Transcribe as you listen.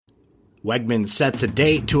Wegmans sets a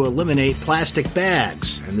date to eliminate plastic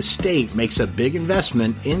bags, and the state makes a big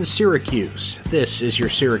investment in Syracuse. This is your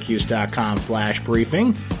Syracuse.com flash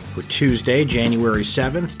briefing for Tuesday, January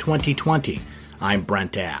 7th, 2020. I'm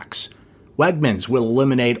Brent Axe. Wegmans will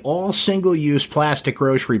eliminate all single-use plastic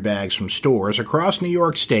grocery bags from stores across New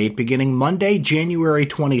York State beginning Monday, January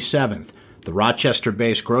 27th. The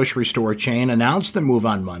Rochester-based grocery store chain announced the move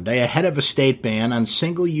on Monday ahead of a state ban on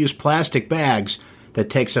single-use plastic bags that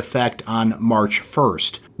takes effect on March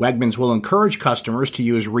 1st. Wegmans will encourage customers to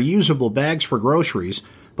use reusable bags for groceries,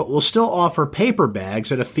 but will still offer paper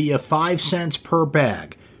bags at a fee of 5 cents per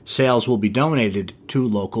bag. Sales will be donated to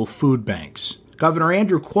local food banks. Governor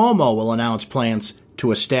Andrew Cuomo will announce plans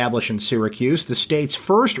to establish in Syracuse the state's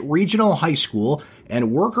first regional high school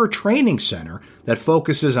and worker training center that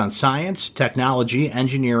focuses on science, technology,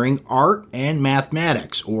 engineering, art, and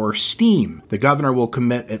mathematics, or STEAM. The governor will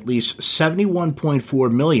commit at least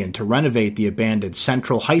 $71.4 million to renovate the abandoned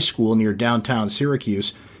Central High School near downtown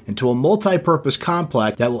Syracuse into a multi-purpose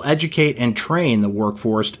complex that will educate and train the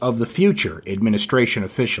workforce of the future, administration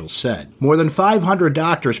officials said. More than 500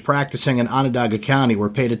 doctors practicing in Onondaga County were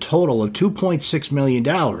paid a total of $2.6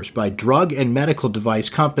 million by drug and medical device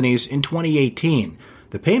companies in 2018.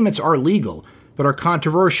 The payments are legal, but are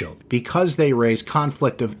controversial because they raise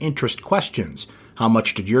conflict of interest questions. How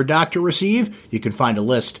much did your doctor receive? You can find a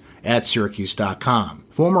list at Syracuse.com.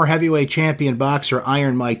 Former heavyweight champion boxer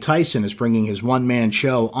Iron Mike Tyson is bringing his one-man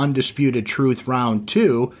show Undisputed Truth Round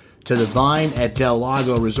 2 to the Vine at Del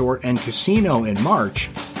Lago Resort and Casino in March.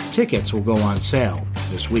 Tickets will go on sale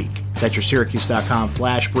this week. That's your Syracuse.com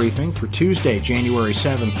flash briefing for Tuesday, January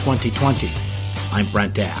 7th, 2020. I'm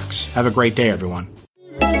Brent Axe. Have a great day, everyone.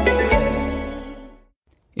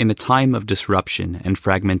 In a time of disruption and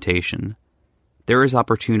fragmentation, there is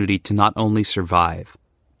opportunity to not only survive,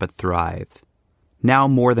 but thrive. Now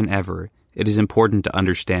more than ever, it is important to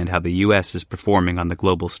understand how the U.S. is performing on the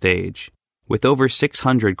global stage. With over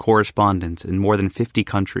 600 correspondents in more than 50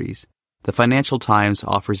 countries, the Financial Times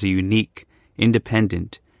offers a unique,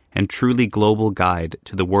 independent, and truly global guide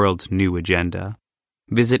to the world's new agenda.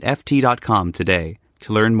 Visit ft.com today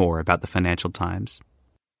to learn more about the Financial Times.